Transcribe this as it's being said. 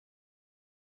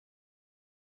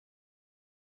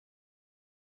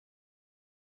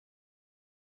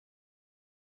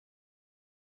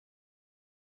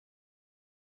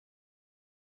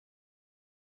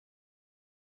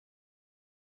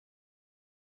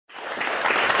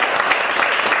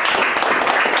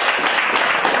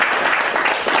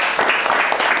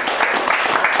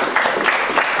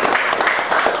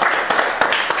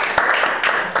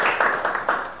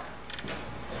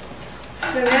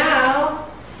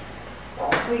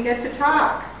we get to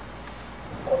talk.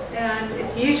 And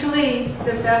it's usually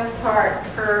the best part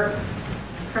for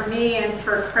me and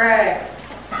for Craig,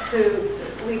 who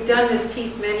we've done this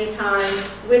piece many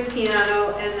times with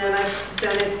piano, and then I've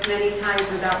done it many times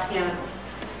without piano.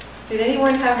 Did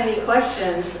anyone have any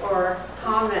questions or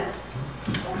comments?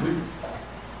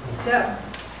 Yeah.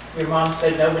 Your mom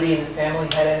said nobody in the family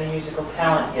had any musical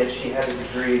talent, yet she has a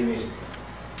degree in music.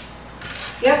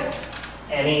 Yep.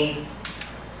 Any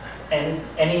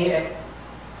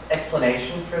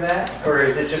explanation for that? Or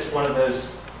is it just one of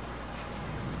those?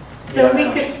 So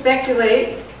we could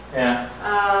speculate. Yeah.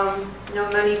 No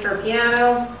money for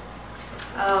piano.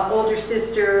 Older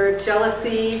sister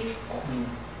jealousy.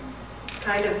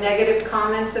 Kind of negative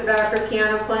comments about her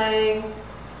piano playing.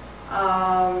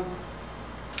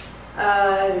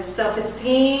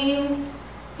 Self-esteem,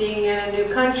 being in a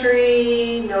new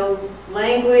country, no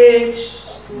language,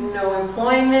 no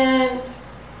employment,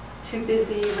 too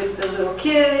busy with the little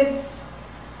kids.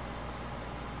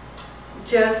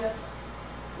 Just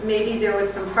maybe there was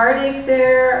some heartache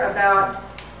there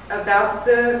about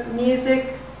the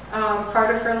music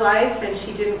part of her life, and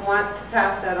she didn't want to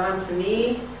pass that on to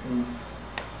me.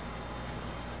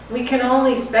 We can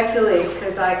only speculate,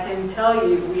 because I can tell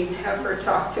you we never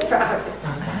talked about it.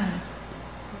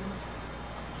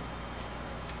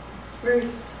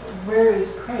 Where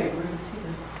is Craig? Where is he?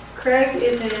 Craig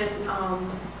is in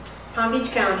Palm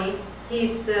Beach County.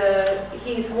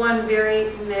 He's won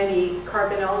very many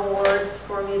Carbonell Awards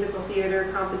for musical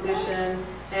theater composition,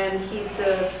 and he's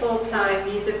the full-time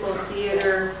musical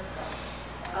theater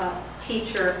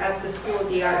teacher at the School of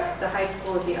the Arts, the High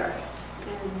School of the Arts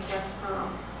in West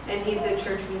Palm. And he's a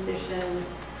church musician,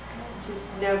 just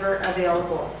never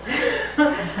available.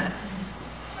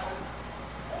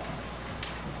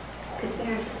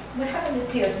 What happened to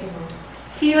Tio Simon?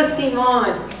 Tio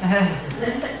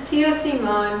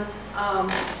Simon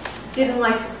didn't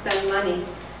like to spend money,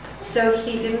 so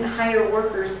he didn't hire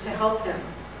workers to help him.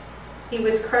 He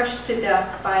was crushed to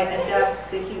death by a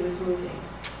desk that he was moving.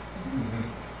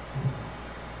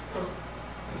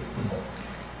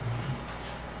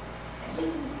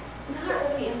 Not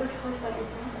really ever talked about your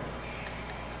brother.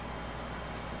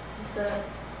 Is that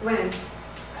When?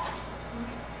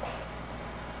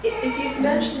 if you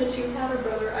mentioned that you had a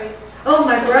brother, Oh,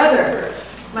 my brother.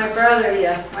 My brother,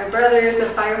 yes. My brother is a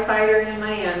firefighter in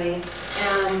Miami,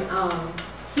 and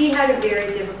he had a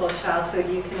very difficult childhood,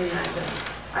 you can imagine.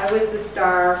 I was the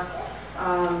star,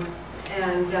 and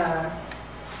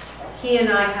he and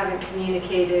I haven't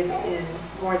communicated in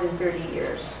more than 30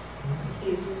 years.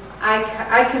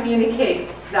 I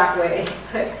communicate that way,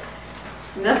 but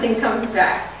nothing comes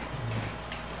back.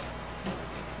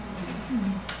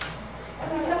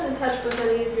 have you kept in touch with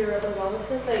any of your other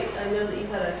relatives? I know that you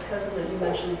had a cousin that you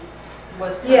mentioned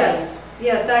was coming.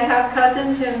 Yes, I have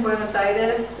cousins in Buenos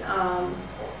Aires,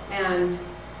 and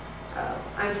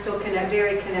I'm still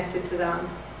very connected to them.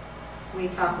 We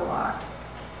talk a lot.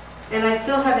 And I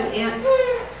still have an aunt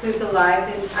who's alive,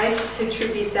 and I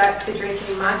attribute that to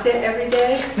drinking mate every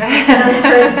day.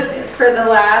 for the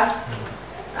last,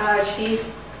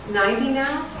 she's 90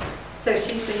 now, so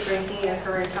she's been drinking it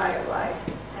her entire life.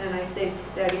 And I think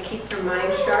that it keeps her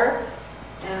mind sharp,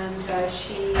 and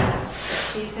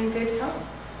she's in good health.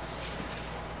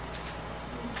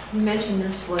 You mentioned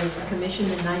this was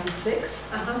commissioned in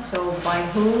 '96. Uh-huh. So by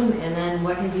whom, and then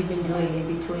what have you been doing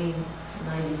in between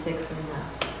 '96 and now?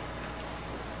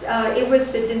 It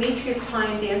was the Demetrius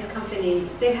Klein Dance Company.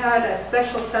 They had a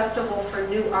special festival for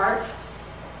new art,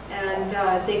 and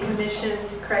they commissioned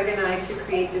Craig and I to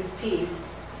create this piece.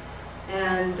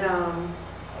 And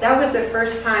that was the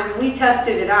first time we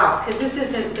tested it out, because this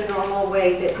isn't the normal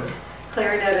way that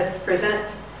clarinetists present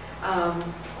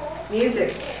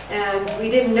music, and we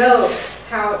didn't know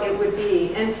how it would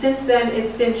be. And since then,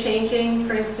 it's been changing.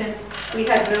 For instance, we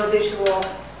had no visual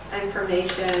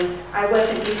information. I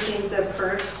wasn't using the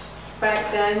purse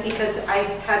back then because I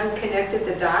hadn't connected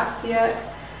the dots yet.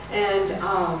 And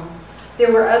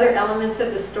there were other elements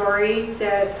of the story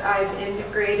that I've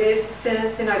integrated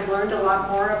since, and I've learned a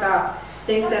lot more about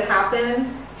things that happened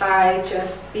by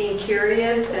just being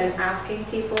curious and asking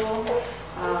people.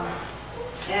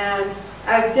 And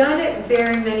I've done it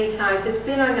very many times. It's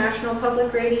been on National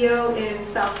Public Radio in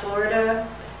South Florida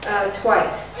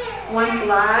twice. Once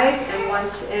live and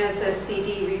once as a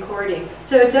CD recording.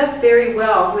 So it does very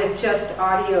well with just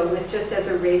audio, with just as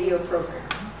a radio program.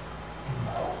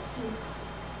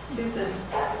 Susan.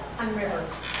 I'm River.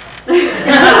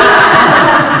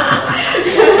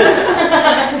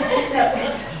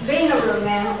 Being a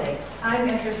romantic, I'm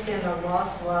interested in the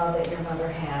lost love that your mother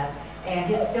had, and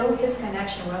his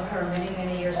connection with her many many,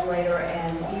 many years later,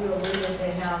 and you alluded to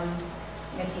him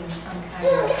making some kind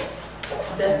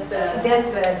of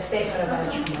deathbed statement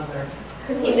about your mother.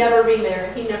 He never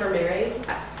remarried, he never married.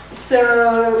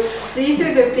 So these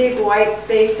are the big white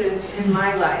spaces in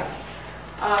my life.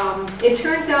 It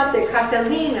turns out that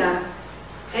Catalina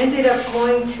ended up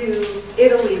going to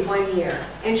Italy one year,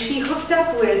 and she hooked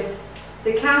up with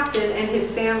the captain and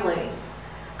his family.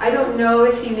 I don't know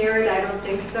if he married, I don't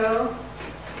think so.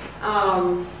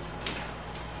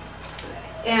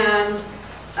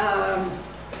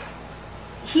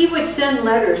 He would send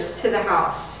letters to the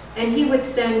house, and he would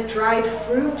send dried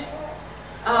fruit.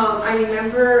 I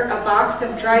remember a box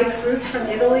of dried fruit from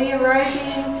Italy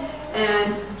arriving,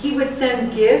 and he would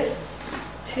send gifts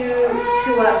to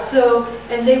us. So,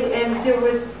 and there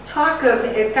was talk of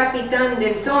El Capitan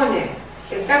Dentone,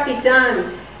 El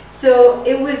Capitan. So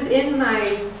it was in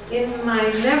my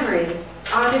memory,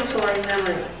 auditory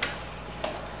memory.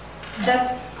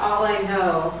 That's all I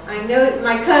know. I know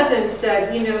my cousin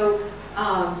said, you know,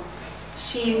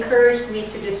 she encouraged me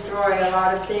to destroy a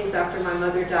lot of things after my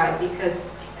mother died because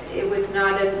it was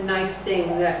not a nice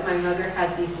thing that my mother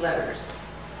had these letters.